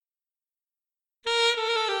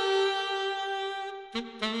The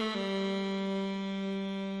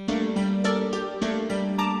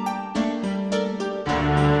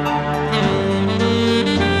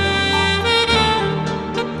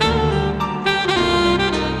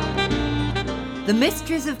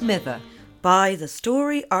Mysteries of Mither by the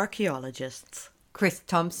Story Archaeologists, Chris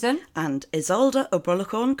Thompson and Isolde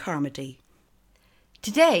O'Brolachón Carmody.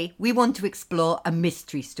 Today we want to explore a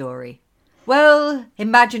mystery story. Well,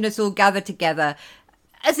 imagine us all gathered together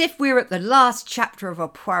as if we're at the last chapter of a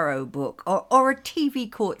Poirot book or a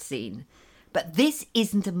TV court scene. But this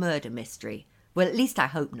isn't a murder mystery. Well, at least I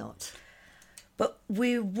hope not. But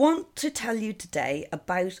we want to tell you today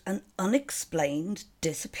about an unexplained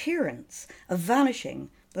disappearance, a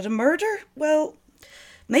vanishing, but a murder, well,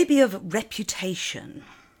 maybe of reputation.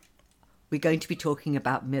 We're going to be talking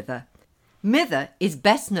about Mither. Mither is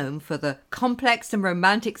best known for the complex and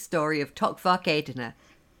romantic story of Tocmhac Éideanna.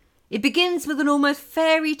 It begins with an almost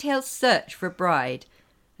fairy tale search for a bride,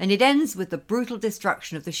 and it ends with the brutal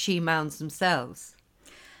destruction of the She Mounds themselves.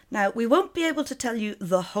 Now, we won't be able to tell you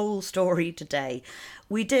the whole story today.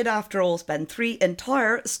 We did, after all, spend 3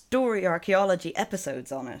 entire story archaeology episodes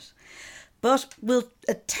on it. But we'll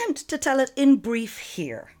attempt to tell it in brief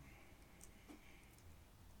here.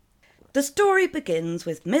 The story begins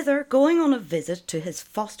with Mither going on a visit to his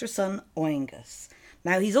foster son, Oengus.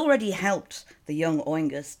 Now, he's already helped the young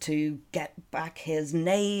Oengus to get back his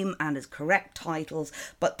name and his correct titles,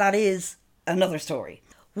 but that is another story.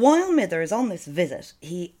 While Mither is on this visit,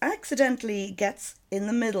 he accidentally gets in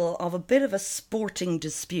the middle of a bit of a sporting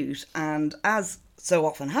dispute and, as so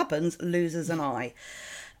often happens, loses an eye.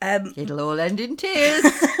 It'll all end in tears.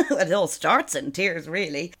 It all starts in tears,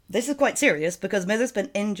 really. This is quite serious because Mither's been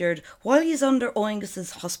injured while he's under Oengus's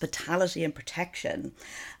hospitality and protection,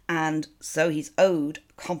 and so he's owed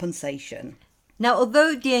compensation. Now,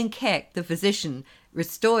 although Dian Cecht, the physician,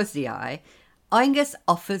 restores the eye, Oengus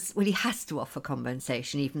offers, well, he has to offer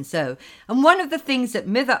compensation even so. And one of the things that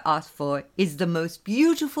Mither asks for is the most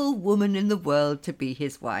beautiful woman in the world to be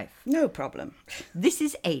his wife. No problem. This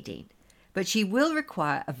is Aideen, but she will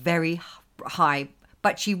require a very high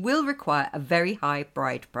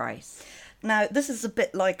bride price. Now, this is a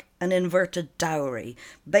bit like an inverted dowry.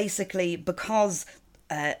 Basically, because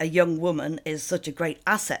a young woman is such a great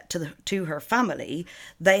asset to her family,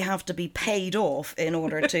 they have to be paid off in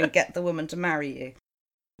order to get the woman to marry you.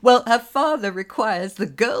 Well, her father requires the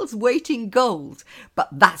girl's weight in gold, but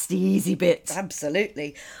that's the easy bit.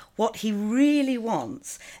 Absolutely. What he really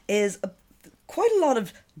wants is quite a lot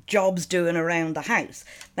of jobs doing around the house.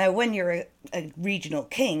 Now, when you're a regional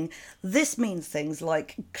king, this means things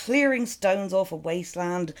like clearing stones off a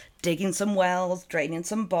wasteland, digging some wells, draining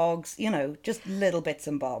some bogs, just little bits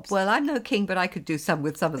and bobs. Well, I'm no king, but I could do some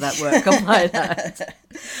of that work on my land.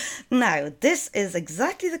 Now, this is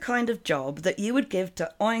exactly the kind of job that you would give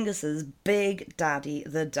to Oengus's big daddy,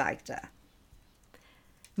 the Dagda.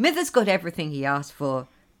 Mither's got everything he asked for.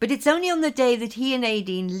 But it's only on the day that he and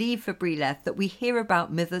Aideen leave for Brileth that we hear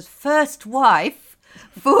about Mither's first wife,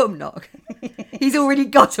 Fuamnach. He's already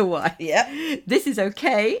got a wife. Yeah. This is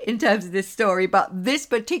okay in terms of this story, but this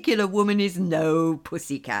particular woman is no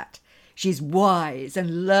pussycat. She's wise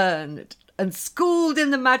and learned and schooled in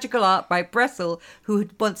the magical art by Bressel, who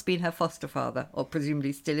had once been her foster father, or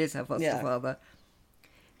presumably still is her foster father.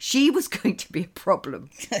 She was going to be a problem.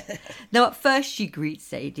 Now, at first, she greets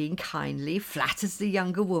Aideen kindly, flatters the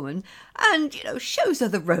younger woman, and, shows her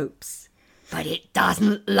the ropes. But it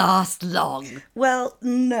doesn't last long. Well,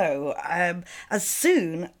 no. As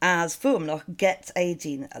soon as Fuamnach gets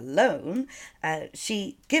Aideen alone,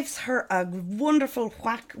 she gives her a wonderful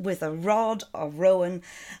whack with a rod of rowan,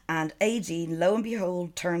 and Aideen, lo and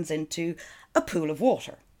behold, turns into a pool of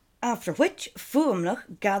water. After which,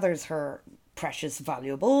 Fuamnach gathers her precious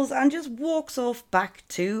valuables and just walks off back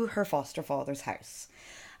to her foster father's house.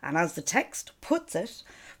 And as the text puts it,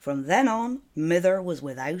 from then on, Mither was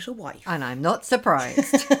without a wife. And I'm not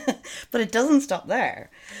surprised. But it doesn't stop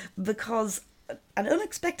there, because an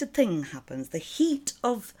unexpected thing happens. The heat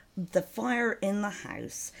of the fire in the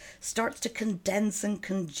house starts to condense and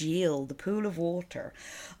congeal the pool of water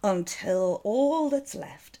until all that's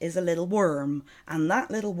left is a little worm, and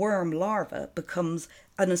that little worm larva becomes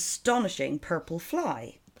an astonishing purple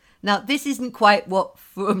fly. Now, this isn't quite what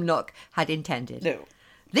Fuamnach had intended. No.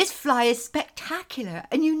 This fly is spectacular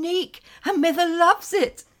and unique, and Mither loves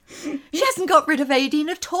it. She hasn't got rid of Aideen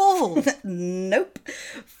at all. Nope.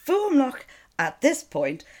 Fuamnach, at this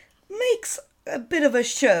point, makes a bit of a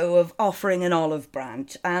show of offering an olive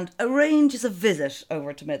branch and arranges a visit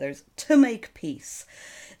over to Mither's to make peace.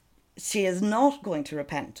 She is not going to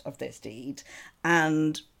repent of this deed,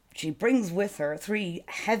 and she brings with her 3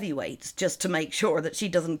 heavyweights just to make sure that she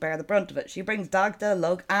doesn't bear the brunt of it. She brings Dagda,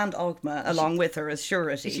 Lug and Ogma along with her as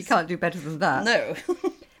sureties. She can't do better than that. No.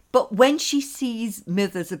 But when she sees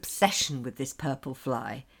Mither's obsession with this purple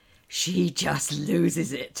fly, she just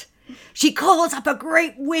loses it. She calls up a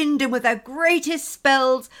great wind and with her greatest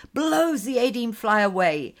spells blows the Aideen fly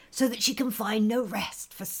away so that she can find no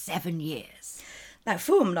rest for 7 years. Now,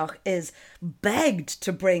 Fuamnach is begged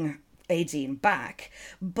to bring Aideen back,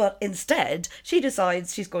 but instead she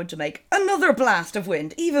decides she's going to make another blast of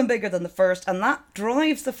wind, even bigger than the first, and that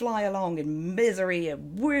drives the fly along in misery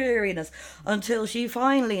and weariness until she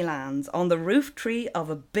finally lands on the roof tree of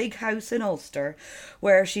a big house in Ulster,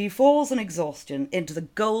 where she falls in exhaustion into the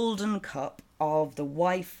golden cup of the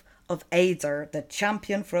wife of Aider, the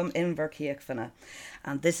champion from Inverkeithfena.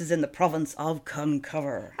 And this is in the province of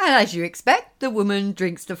Cloncover. And as you expect, the woman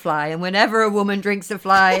drinks the fly, and whenever a woman drinks a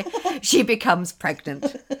fly, she becomes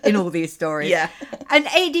pregnant in all these stories. Yeah. And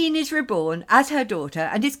Aideen is reborn as her daughter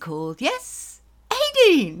and is called, yes,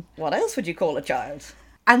 Aideen. What else would you call a child?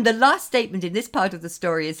 And the last statement in this part of the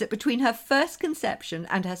story is that between her first conception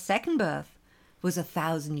and her second birth was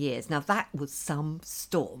 1,000 years. Now, that was some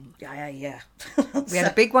storm. Yeah. We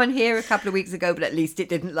had a big one here a couple of weeks ago, but at least it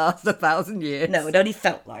didn't last 1,000 years. No, it only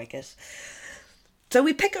felt like it. So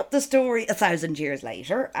we pick up the story 1,000 years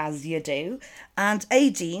later, as you do, and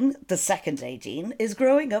Aideen, the second Aideen, is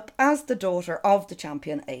growing up as the daughter of the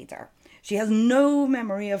champion Aider. She has no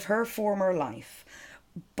memory of her former life,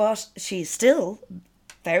 but she's still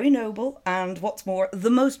very noble, and what's more,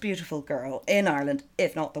 the most beautiful girl in Ireland,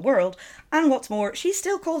 if not the world, and what's more, she's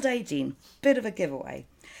still called Aideen. Bit of a giveaway.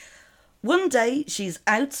 One day, she's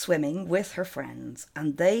out swimming with her friends,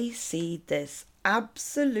 and they see this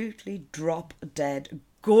absolutely drop-dead,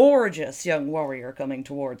 gorgeous young warrior coming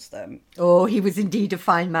towards them. Oh, he was indeed a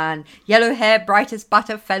fine man. Yellow hair, bright as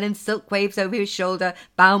butter, fell in silk waves over his shoulder,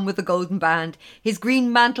 bound with a golden band. His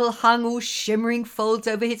green mantle hung all shimmering folds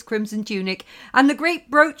over his crimson tunic, and the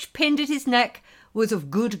great brooch pinned at his neck was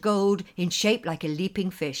of good gold, in shape like a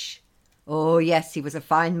leaping fish. Oh, yes, he was a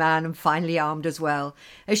fine man and finely armed as well.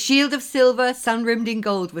 A shield of silver, sun-rimmed in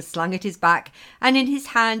gold, was slung at his back, and in his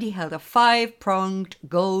hand he held a 5-pronged,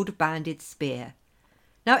 gold-banded spear.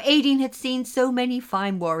 Now, Aideen had seen so many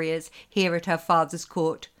fine warriors here at her father's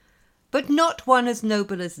court, but not one as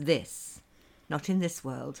noble as this. Not in this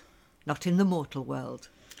world, not in the mortal world.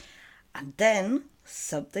 And then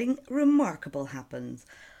something remarkable happens.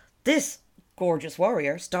 This gorgeous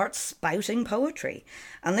warrior starts spouting poetry,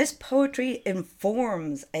 and this poetry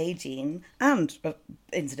informs Aideen and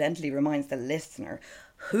incidentally reminds the listener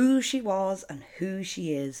who she was and who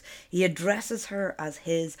she is. He addresses her as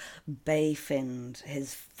his Bayfind,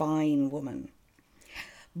 his fine woman.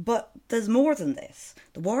 But there's more than this.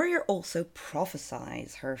 The warrior also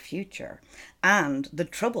prophesies her future and the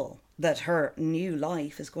trouble that her new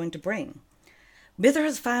life is going to bring. Mither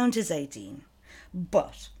has found his Aideen,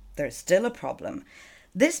 but there's still a problem.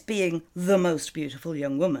 This being the most beautiful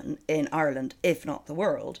young woman in Ireland, if not the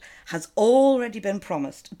world, has already been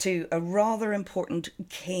promised to a rather important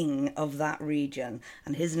king of that region,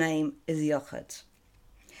 and his name is Iachad.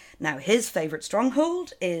 Now, his favourite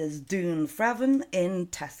stronghold is Dún Freven in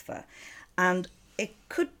Tethfa, and it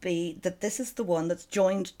could be that this is the one that's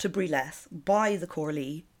joined to Brileth by the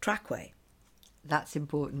Corley trackway. That's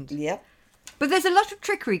important. Yep. But there's a lot of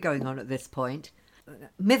trickery going on at this point.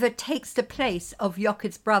 Mither takes the place of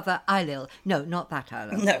Iachad's brother Ailill. No, not that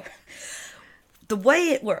Ailill. No. The way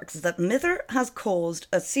it works is that Mither has caused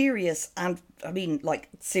a serious, and I mean like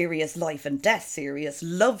serious life and death, serious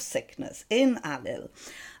love sickness in Ailill.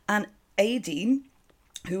 And Aideen,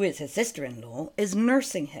 who is his sister-in-law, is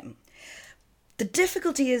nursing him. The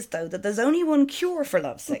difficulty is, though, that there's only one cure for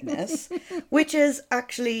lovesickness, which is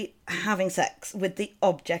actually having sex with the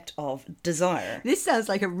object of desire. This sounds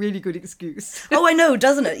like a really good excuse. Oh, I know,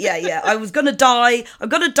 doesn't it? Yeah. I'm going to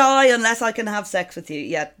die unless I can have sex with you.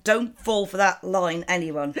 Yeah, don't fall for that line,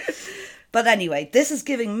 anyone. But anyway, this is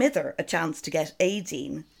giving Mither a chance to get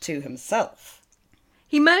Aideen to himself.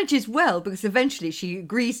 He manages well because eventually she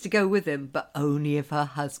agrees to go with him, but only if her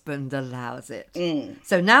husband allows it.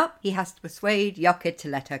 So now he has to persuade Iachad to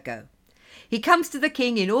let her go. He comes to the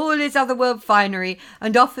king in all his otherworld finery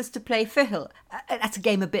and offers to play fiddle. That's a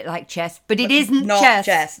game a bit like chess, but it isn't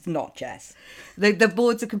chess. Not chess. The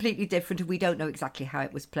boards are completely different and we don't know exactly how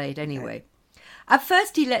it was played anyway. At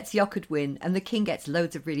first he lets Iachad win and the king gets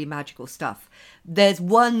loads of really magical stuff. There's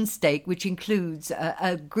one stake which includes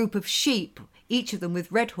a group of sheep, each of them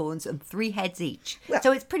with red horns and 3 heads each. Well,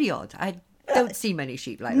 so it's pretty odd. I don't see many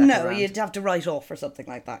sheep like that No, around. You'd have to write off for something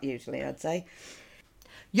like that usually, I'd say.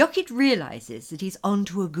 Jochid realises that he's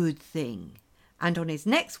onto a good thing, and on his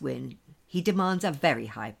next win, he demands a very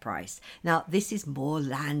high price. Now, this is more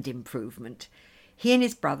land improvement. He and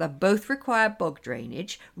his brother both require bog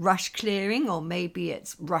drainage, rush clearing, or maybe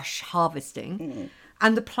it's rush harvesting,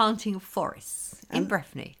 and the planting of forests in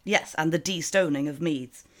Breffni. Yes, and the de-stoning of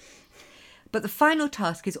meads. But the final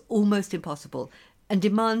task is almost impossible and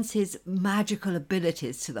demands his magical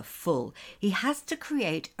abilities to the full. He has to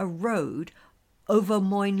create a road over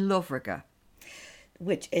Moyn Lovraga,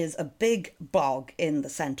 which is a big bog in the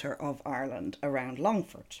centre of Ireland around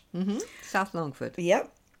Longford. South Longford.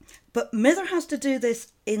 Yep. But Mither has to do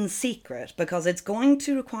this in secret because it's going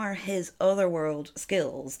to require his otherworld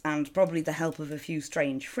skills and probably the help of a few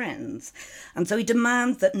strange friends. And so he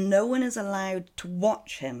demands that no one is allowed to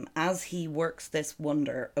watch him as he works this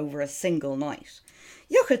wonder over a single night.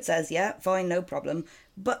 Jochid says, yeah, fine, no problem.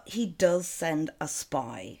 But he does send a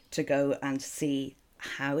spy to go and see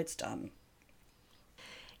how it's done.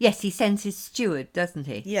 Yes, he sends his steward, doesn't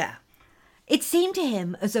he? Yeah. It seemed to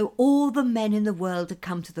him as though all the men in the world had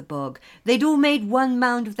come to the bog. They'd all made one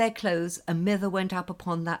mound of their clothes, and Mither went up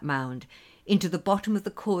upon that mound. Into the bottom of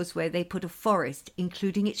the causeway they put a forest,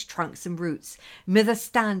 including its trunks and roots, Mither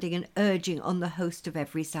standing and urging on the host of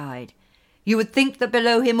every side. You would think that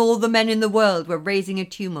below him all the men in the world were raising a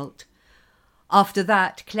tumult. After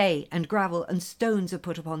that, clay and gravel and stones were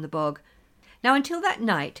put upon the bog. Now, until that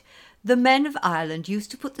night, the men of Ireland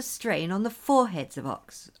used to put the strain on the foreheads of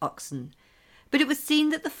oxen. But it was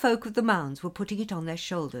seen that the folk of the mounds were putting it on their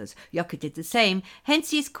shoulders. Jochid did the same,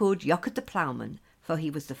 hence he is called Jochid the Ploughman, for he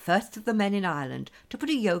was the first of the men in Ireland to put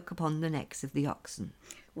a yoke upon the necks of the oxen.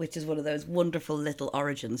 Which is one of those wonderful little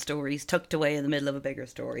origin stories tucked away in the middle of a bigger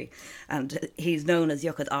story. And he's known as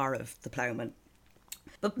Jochid Arav, the ploughman.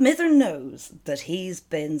 But Mither knows that he's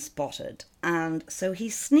been spotted, and so he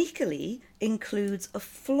sneakily includes a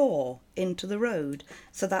flaw into the road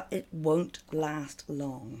so that it won't last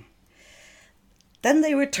long. Then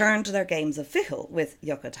they return to their games of fichel, with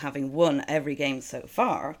Jochid having won every game so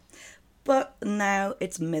far. But now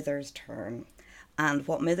it's Mither's turn. And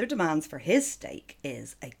what Mither demands for his stake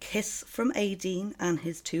is a kiss from Aideen and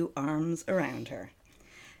his 2 arms around her.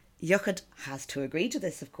 Jochid has to agree to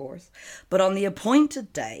this, of course, but on the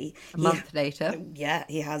appointed day... A month later. Yeah,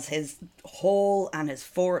 he has his hall and his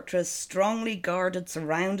fortress strongly guarded,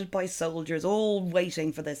 surrounded by soldiers, all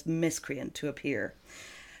waiting for this miscreant to appear.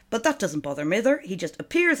 But that doesn't bother Mither. He just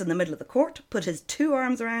appears in the middle of the court, put his 2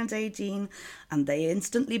 arms around Aideen, and they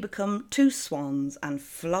instantly become 2 swans and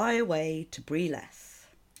fly away to Brileth.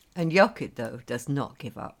 And Jochid, though, does not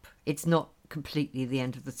give up. It's not completely the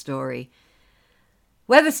end of the story.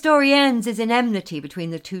 Where the story ends is in enmity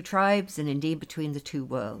between the 2 tribes and indeed between the 2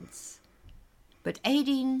 worlds. But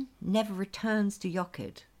Aideen never returns to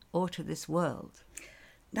Jochid or to this world.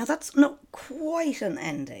 Now that's not quite an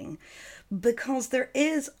ending, because there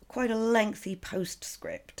is quite a lengthy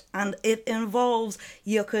postscript, and it involves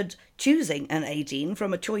Jochid choosing an Aideen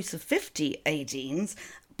from a choice of 50 Aideens,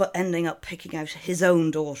 but ending up picking out his own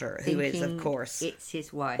daughter, who is, of course, it's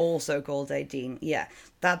his wife, also called Aideen. Yeah,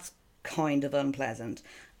 that's kind of unpleasant.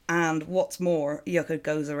 And what's more, Jochid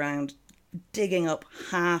goes around digging up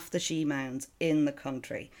half the she-mounds in the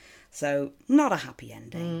country. So, not a happy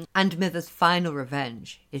ending. And Mither's final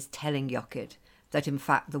revenge is telling Jochid that, in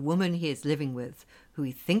fact, the woman he is living with, who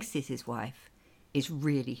he thinks is his wife, is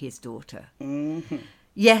really his daughter. Mm-hmm.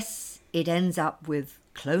 Yes, it ends up with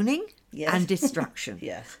cloning and destruction.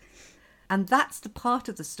 Yes. And that's the part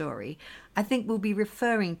of the story I think we'll be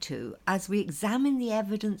referring to as we examine the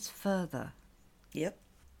evidence further. Yep.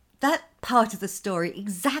 That part of the story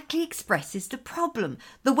exactly expresses the problem,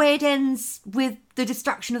 the way it ends with the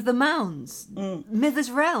destruction of the mounds,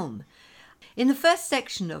 Mither's realm. In the first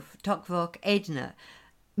section of Tocmhaich Éideanna,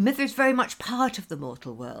 Mither is very much part of the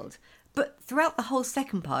mortal world, but throughout the whole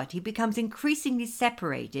second part he becomes increasingly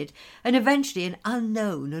separated and eventually an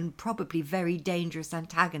unknown and probably very dangerous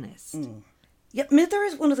antagonist. Yet Mither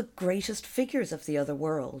is one of the greatest figures of the other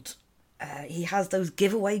world. He has those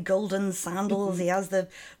giveaway golden sandals, he has the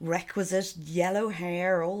requisite yellow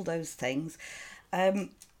hair, all those things.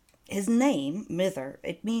 His name, Mither,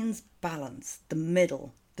 it means balance, the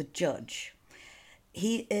middle, the judge.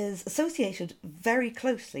 He is associated very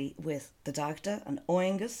closely with the Dagda and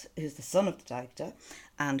Oengus, who's the son of the Dagda,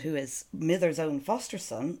 and who is Mither's own foster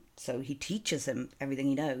son, so he teaches him everything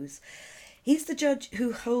he knows. He's the judge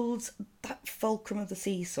who holds that fulcrum of the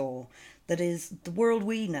seesaw that is the world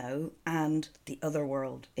we know and the other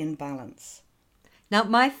world in balance. Now,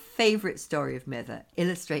 my favourite story of Mither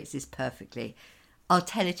illustrates this perfectly. I'll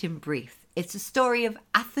tell it in brief. It's a story of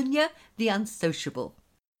Athenya the Unsociable.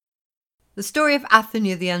 The story of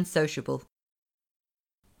Athenia the Unsociable.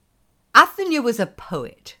 Athenia was a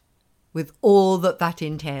poet, with all that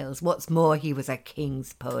entails. What's more, he was a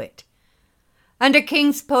king's poet. And a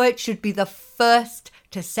king's poet should be the first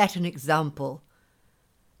to set an example,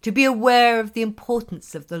 to be aware of the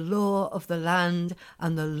importance of the law of the land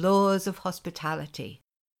and the laws of hospitality.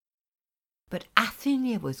 But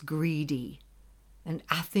Athenia was greedy, and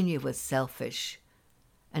Athenia was selfish,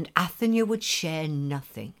 and Athenia would share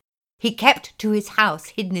nothing. He kept to his house,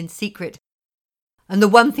 hidden in secret, and the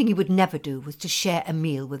one thing he would never do was to share a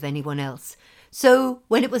meal with anyone else. So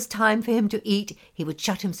when it was time for him to eat, he would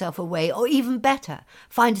shut himself away, or even better,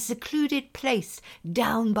 find a secluded place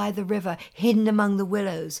down by the river, hidden among the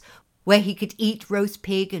willows, where he could eat roast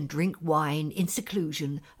pig and drink wine in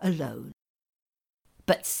seclusion alone.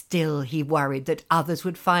 But still he worried that others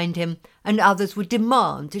would find him, and others would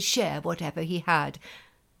demand to share whatever he had.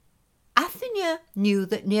 Athenia knew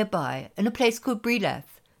that nearby, in a place called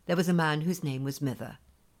Brileth, there was a man whose name was Mither.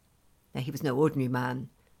 Now he was no ordinary man.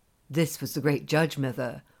 This was the great judge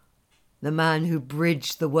Mither, the man who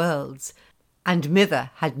bridged the worlds, and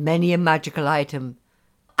Mither had many a magical item.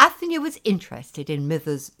 Athenia was interested in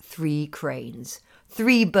Mither's 3 cranes,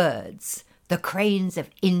 3 birds, the cranes of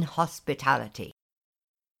inhospitality.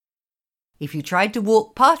 If you tried to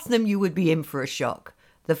walk past them, you would be in for a shock.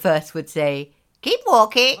 The first would say, "Keep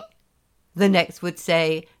walking." The next would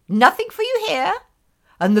say, "Nothing for you here."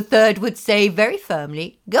 And the third would say very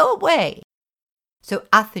firmly, "Go away." So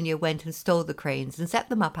Athenia went and stole the cranes and set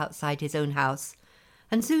them up outside his own house,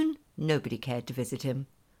 and soon nobody cared to visit him.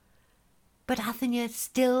 But Athenia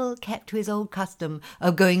still kept to his old custom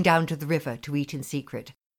of going down to the river to eat in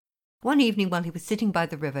secret. One evening while he was sitting by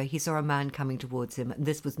the river, he saw a man coming towards him, and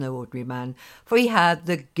this was no ordinary man, for he had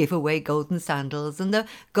the giveaway golden sandals and the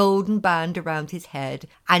golden band around his head,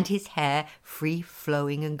 and his hair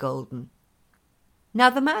free-flowing and golden. Now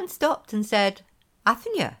the man stopped and said,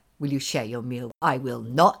 "Athenia, will you share your meal?" "I will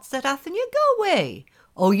not," said Athenia. "Go away."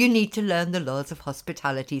 "Oh, you need to learn the laws of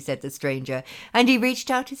hospitality," said the stranger, and he reached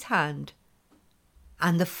out his hand,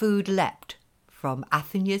 and the food leapt from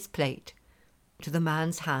Athenia's plate to the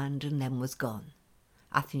man's hand and then was gone.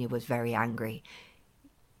 Athenia was very angry.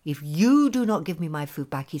 "If you do not give me my food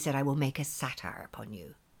back," he said, "I will make a satire upon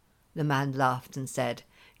you." The man laughed and said,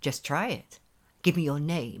 "Just try it." "Give me your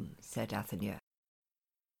name," said Athenia.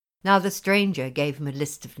 Now the stranger gave him a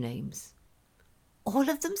list of names. All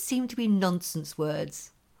of them seemed to be nonsense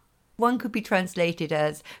words. One could be translated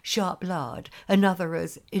as sharp lard, another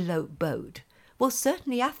as elope boat. Well,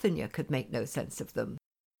 certainly Athenia could make no sense of them.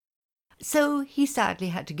 So he sadly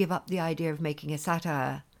had to give up the idea of making a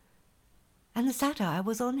satire, and the satire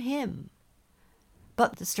was on him.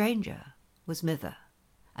 But the stranger was Mither,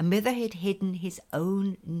 and Mither had hidden his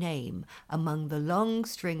own name among the long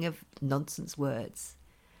string of nonsense words,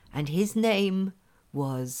 and his name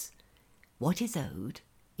was "What is owed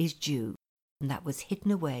is due," and that was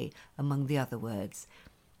hidden away among the other words.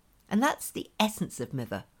 And that's the essence of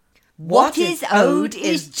Mither. What is owed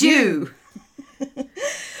is due.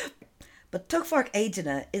 But Tugfork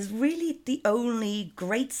Eidina is really the only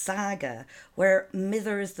great saga where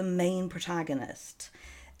Mither is the main protagonist.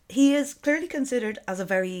 He is clearly considered as a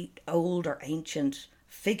very old or ancient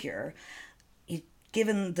figure,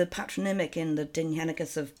 given the patronymic in the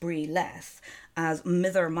Dinhenicus of Brileth as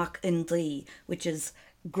Mither Mac Indri, which is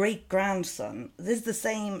great-grandson. This is the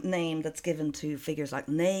same name that's given to figures like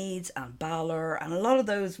Naids and Balor and a lot of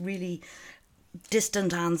those really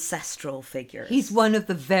distant ancestral figures. He's one of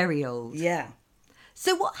the very old. Yeah.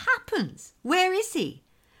 So what happens? Where is he?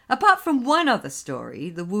 Apart from one other story,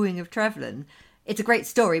 The Wooing of Trevelyan, it's a great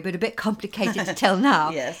story but a bit complicated to tell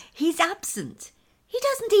now. Yes. He's absent. He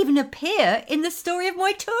doesn't even appear in the story of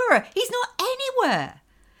Moytura. He's not anywhere.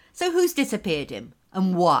 So who's disappeared him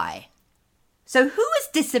and why? So who has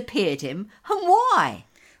disappeared him and why?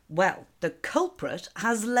 Well, the culprit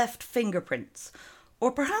has left fingerprints,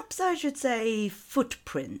 or perhaps I should say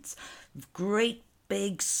footprints. Great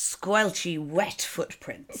big squelchy wet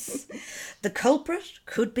footprints. The culprit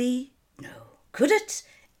could be... No. Could it?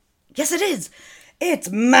 Yes, it is. It's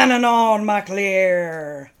Manannán mac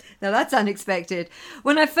Lir. Now that's unexpected.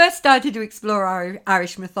 When I first started to explore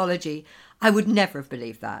Irish mythology, I would never have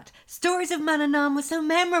believed that. Stories of Manannán were so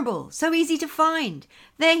memorable, so easy to find.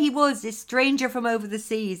 There he was, this stranger from over the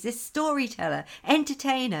seas, this storyteller,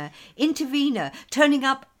 entertainer, intervener, turning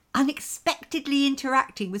up unexpectedly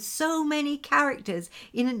interacting with so many characters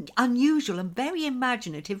in unusual and very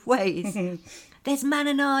imaginative ways. There's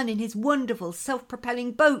Manannán in his wonderful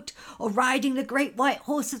self-propelling boat, or riding the great white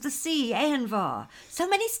horse of the sea, Eanvar. So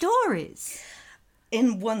many stories.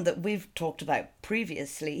 in one that we've talked about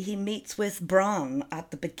previously, he meets with Bran at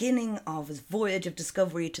the beginning of his voyage of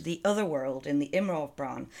discovery to the other world in the Imrov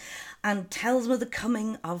Bran, and tells him of the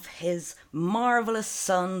coming of his marvellous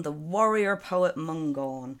son, the warrior poet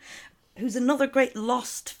Mungon, who's another great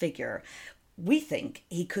lost figure. We think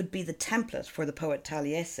he could be the template for the poet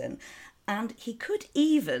Taliesin, and he could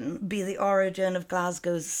even be the origin of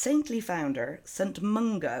Glasgow's saintly founder, St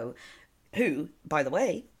Mungo, who, by the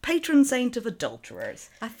way, patron saint of adulterers.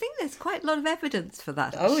 I think there's quite a lot of evidence for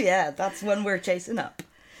that. Oh yeah, that's one we're chasing up.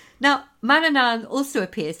 Now, Manannán also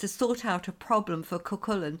appears to sort out a problem for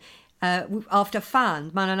Cuchulainn after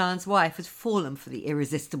Fan, Manannán's wife, has fallen for the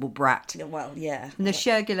irresistible brat. Well, yeah. In the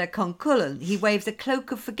Shergilla Concullan, he waves a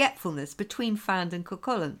cloak of forgetfulness between Fan and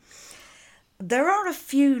Cuchulainn. There are a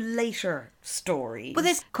few later stories. But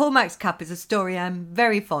this Cormac's Cup is a story I'm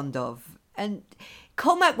very fond of. And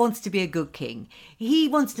Cormac wants to be a good king. He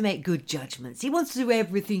wants to make good judgments. He wants to do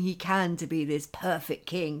everything he can to be this perfect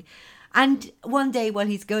king. And one day while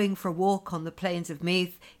he's going for a walk on the plains of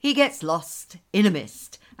Meath, he gets lost in a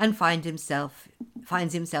mist and finds himself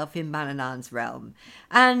in Manannán's realm.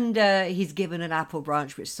 And he's given an apple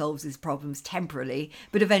branch which solves his problems temporarily,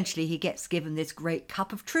 but eventually he gets given this great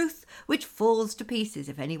cup of truth, which falls to pieces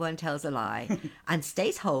if anyone tells a lie, and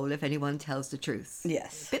stays whole if anyone tells the truth.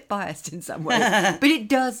 Yes. A bit biased in some ways, but it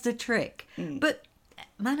does the trick. But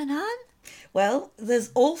Manannán? Well,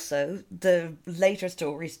 there's also the later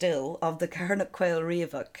story still of the Carnoch Quail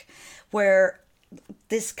Riavach, where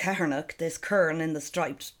this Carnoch, this Kern in the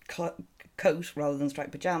striped coat rather than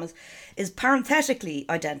striped pyjamas, is parenthetically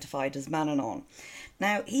identified as Manannán.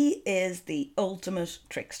 Now, he is the ultimate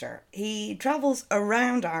trickster. He travels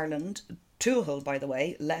around Ireland, Tuathail, by the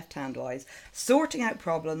way, left-hand-wise, sorting out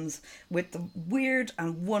problems with the weird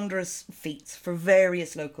and wondrous feats for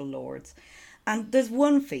various local lords. And there's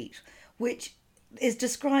one feat which is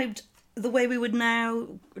described the way we would now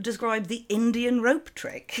describe the Indian rope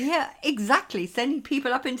trick. Yeah, exactly. Sending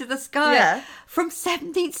people up into the sky Yeah. from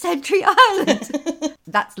 17th century Ireland.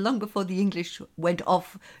 That's long before the English went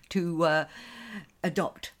off to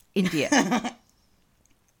adopt India.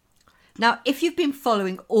 Now, if you've been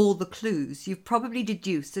following all the clues, you've probably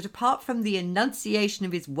deduced that apart from the enunciation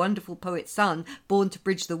of his wonderful poet son, born to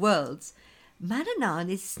bridge the worlds,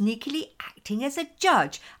 Manannán is sneakily acting as a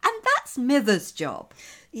judge, and that's Mither's job.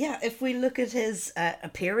 Yeah, if we look at his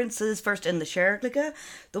appearances, first in the Shergilla,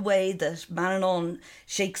 the way that Manannán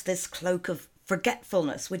shakes this cloak of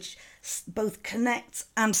forgetfulness, which both connects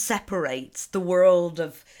and separates the world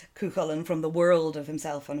of Cuchulainn from the world of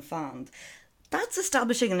himself and Fand, that's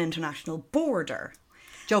establishing an international border.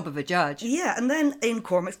 Job of a judge. Yeah, and then in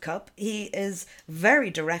Cormac's Cup, he is very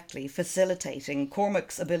directly facilitating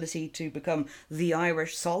Cormac's ability to become the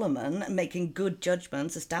Irish Solomon, making good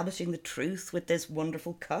judgments, establishing the truth with this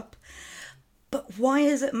wonderful cup. But why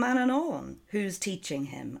is it Manannán who's teaching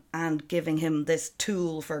him and giving him this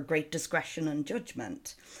tool for great discretion and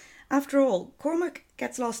judgment? After all, Cormac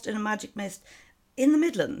gets lost in a magic mist in the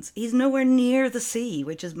Midlands. He's nowhere near the sea,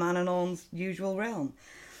 which is Manannán's usual realm.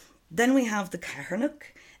 Then we have the Carnoch.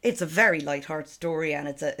 It's a very light-hearted story, and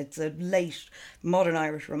it's a late modern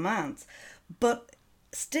Irish romance. But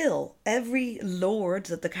still, every lord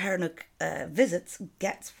that the Carnoch visits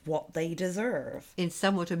gets what they deserve. In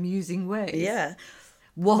somewhat amusing ways. Yeah.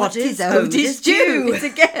 What is owed is due. It's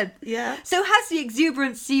again. Yeah. So has the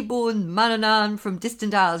exuberant seaborn Manannán from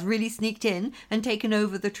distant isles really sneaked in and taken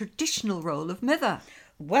over the traditional role of Mither?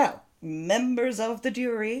 Well, members of the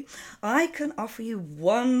jury, I can offer you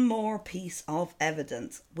one more piece of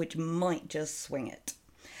evidence which might just swing it.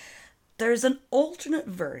 There's an alternate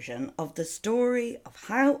version of the story of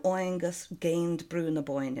how Oengus gained Brú na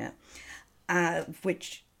Bóinne,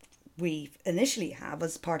 which we initially have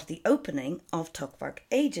as part of the opening of Tuckvark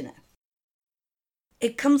Éideanna.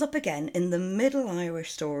 It comes up again in the Middle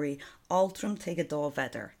Irish story Altram Tegadá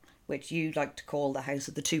Vedder, which you like to call the House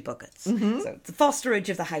of the Two Buckets. Mm-hmm. So the fosterage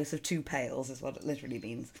of the House of Two Pails is what it literally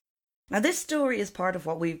means. Now this story is part of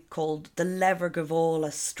what we've called the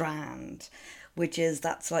Levergavala strand, which is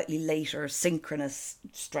that slightly later synchronous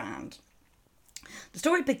strand. The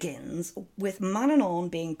story begins with Manannán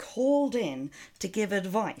being called in to give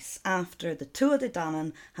advice after the Tuatha Dé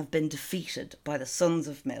Danann have been defeated by the Sons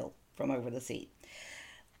of Mill from over the sea.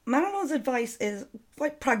 Manannán's advice is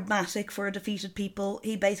quite pragmatic for a defeated people.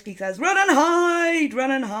 He basically says, run and hide,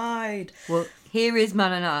 run and hide. Well, here is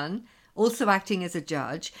Manannán, also acting as a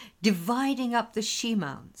judge, dividing up the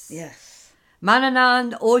she-mounts. Yes.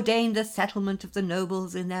 Manannán ordained the settlement of the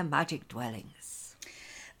nobles in their magic dwellings.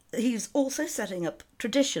 He's also setting up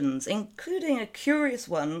traditions, including a curious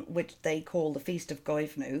one which they call the Feast of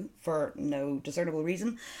Goivnu for no discernible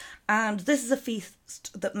reason. And this is a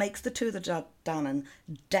feast that makes the Tuatha Danann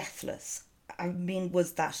deathless. I mean,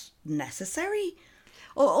 was that necessary?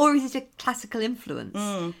 Or is it a classical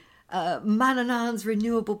influence? Manannán's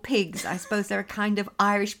renewable pigs, I suppose they're a kind of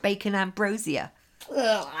Irish bacon ambrosia.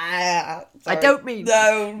 I don't mean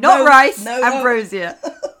not rice, ambrosia.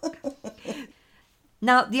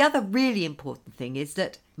 Now, the other really important thing is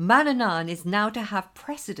that Manannán is now to have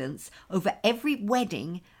precedence over every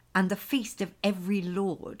wedding and the feast of every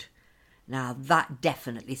lord. Now, that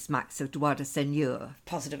definitely smacks of droit de seigneur.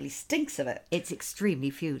 Positively stinks of it. It's extremely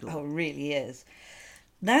feudal. Oh, it really is.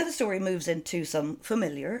 Now the story moves into some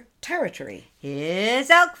familiar territory. Here's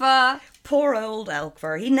Elkvar. Poor old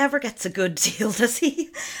Elkvar. He never gets a good deal, does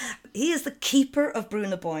he? He is the keeper of Brú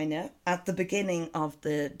na Bóinne at the beginning of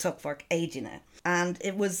the Tuatha Éideanna. And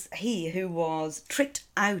it was he who was tricked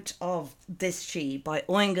out of this she by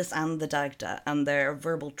Oengus and the Dagda and their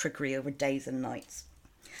verbal trickery over days and nights.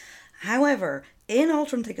 However, in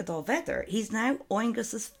Altran Tigad Vedder, he's now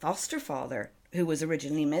Oengus's foster father, who was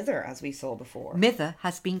originally Mither, as we saw before. Mither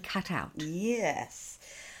has been cut out. Yes.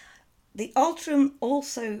 The Altram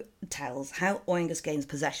also tells how Oengus gains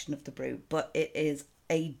possession of the brew, but it is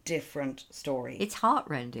a different story. It's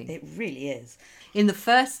heartrending. It really is. In the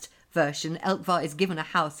first version, Elkvar is given a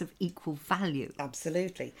house of equal value.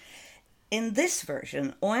 Absolutely. In this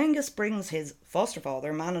version, Oengus brings his foster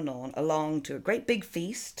father, Manannán, along to a great big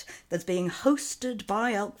feast that's being hosted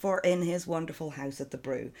by Elkvar in his wonderful house at the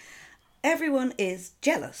brew. Everyone is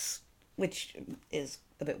jealous, which is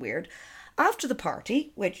a bit weird. After the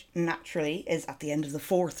party, which naturally is at the end of the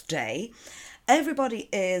fourth day, everybody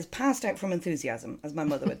is passed out from enthusiasm, as my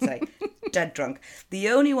mother would say, dead drunk. The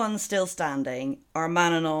only ones still standing are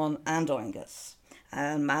Manannán and Oengus.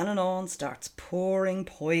 And Manannán starts pouring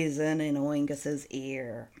poison in Oengus's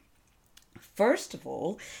ear. First of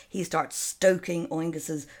all, he starts stoking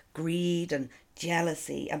Oengus's greed and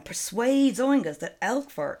jealousy and persuades Oengus that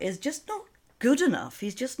Elkvar is just not good enough.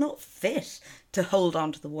 He's just not fit to hold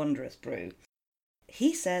on to the wondrous brew.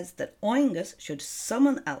 He says that Oengus should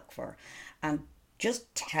summon Elkvar and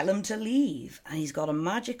just tell him to leave, and he's got a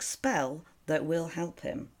magic spell that will help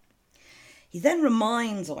him. He then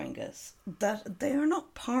reminds Oengus that they are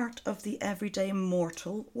not part of the everyday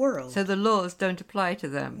mortal world. So the laws don't apply to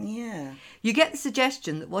them. Yeah. You get the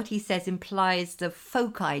suggestion that what he says implies the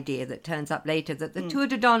folk idea that turns up later, that the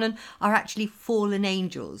Tuatha Danann are actually fallen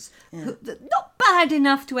angels. Who, not bad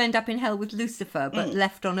enough to end up in hell with Lucifer, but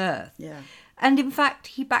left on earth. Yeah. And in fact,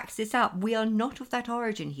 he backs this up. We are not of that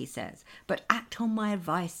origin, he says, but act on my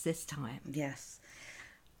advice this time. Yes.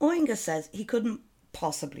 Oengus says he couldn't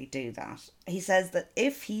possibly do that. He says that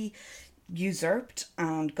if he usurped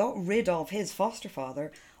and got rid of his foster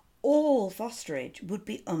father, all fosterage would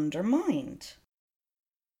be undermined.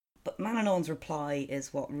 But Manannán's reply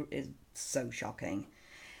is what is so shocking.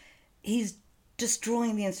 He's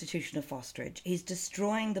destroying the institution of fosterage. He's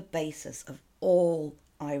destroying the basis of all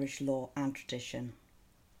Irish law and tradition.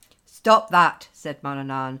 Stop that, said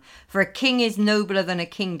Manannán, for a king is nobler than a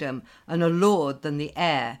kingdom, and a lord than the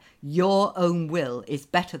heir. Your own will is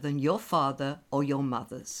better than your father or your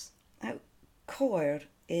mother's. Now, Coir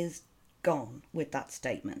is gone with that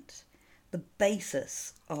statement. The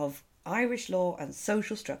basis of Irish law and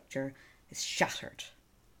social structure is shattered.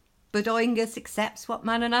 But Oengus accepts what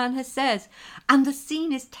Manannán has said, and the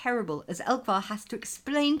scene is terrible as Elkvar has to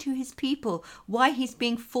explain to his people why he's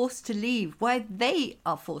being forced to leave, why they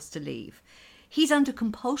are forced to leave. He's under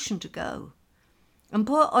compulsion to go. And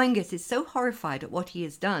poor Oengus is so horrified at what he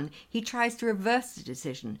has done, he tries to reverse the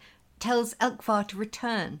decision, tells Elkvar to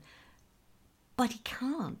return. But he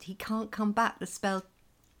can't. He can't come back. The spell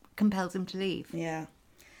compels him to leave. Yeah.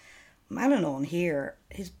 Manannán here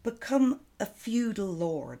has become a feudal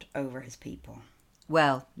lord over his people.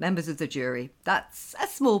 Well, members of the jury, that's a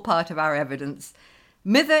small part of our evidence.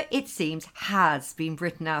 Mither, it seems, has been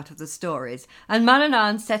written out of the stories, and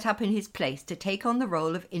Manannán set up in his place to take on the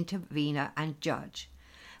role of intervener and judge.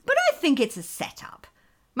 But I think it's a setup.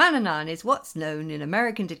 Manannán is what's known in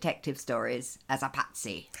American detective stories as a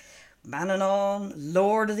patsy. Manannán,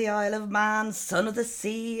 Lord of the Isle of Man, Son of the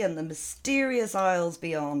Sea, and the mysterious isles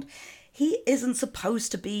beyond. He isn't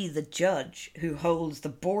supposed to be the judge who holds the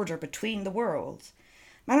border between the worlds.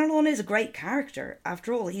 Manannán is a great character.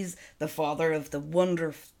 After all, he's the father of the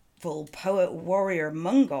wonderful poet-warrior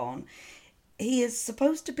Mungan. He is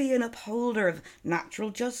supposed to be an upholder of natural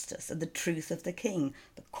justice and the truth of the king,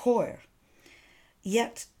 the Coir.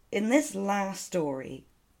 Yet, in this last story,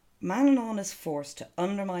 Manannán is forced to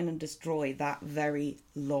undermine and destroy that very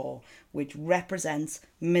law, which represents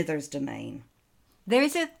Mither's domain. There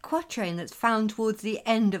is a quatrain that's found towards the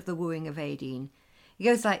end of the wooing of Aideen. It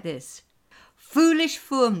goes like this. Foolish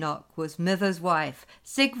Fuamnach was Mither's wife,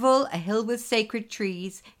 Sigval a hill with sacred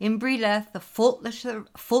trees, in Brileth a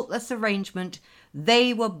faultless arrangement,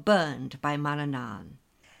 they were burned by Manannán.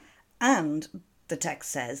 And the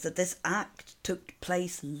text says that this act took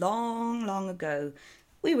place long, long ago.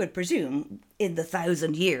 We would presume in the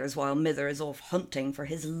 1,000 years while Mither is off hunting for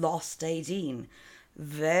his lost Aideen.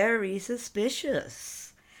 Very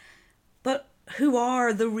suspicious. But who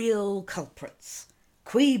are the real culprits?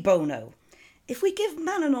 Cui bono? If we give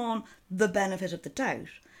Manannán the benefit of the doubt,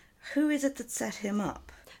 who is it that set him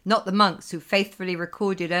up? Not the monks who faithfully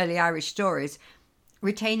recorded early Irish stories,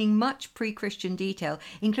 retaining much pre-Christian detail,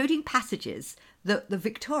 including passages that the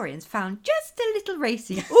Victorians found just a little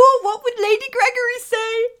racy. Oh, what would Lady Gregory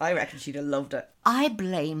say? I reckon she'd have loved it. I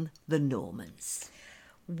blame the Normans.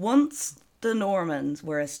 Once the Normans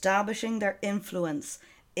were establishing their influence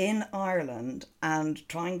in Ireland and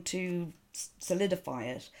trying to solidify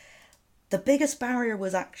it, the biggest barrier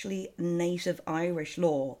was actually native Irish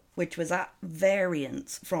law, which was at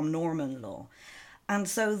variance from Norman law. And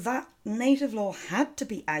so that native law had to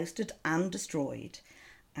be ousted and destroyed.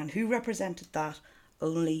 And who represented that?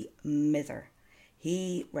 Only Mither.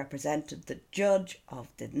 He represented the judge of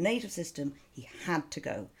the native system. He had to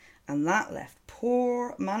go. And that left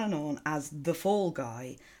poor Manannán as the fall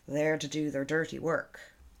guy there to do their dirty work.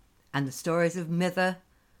 And the stories of Mither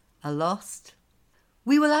are lost.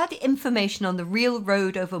 We will add information on the real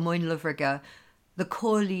road over Moynluvraga, the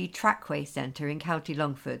Corley Trackway Centre in County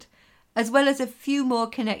Longford, as well as a few more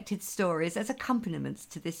connected stories as accompaniments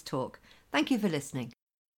to this talk. Thank you for listening.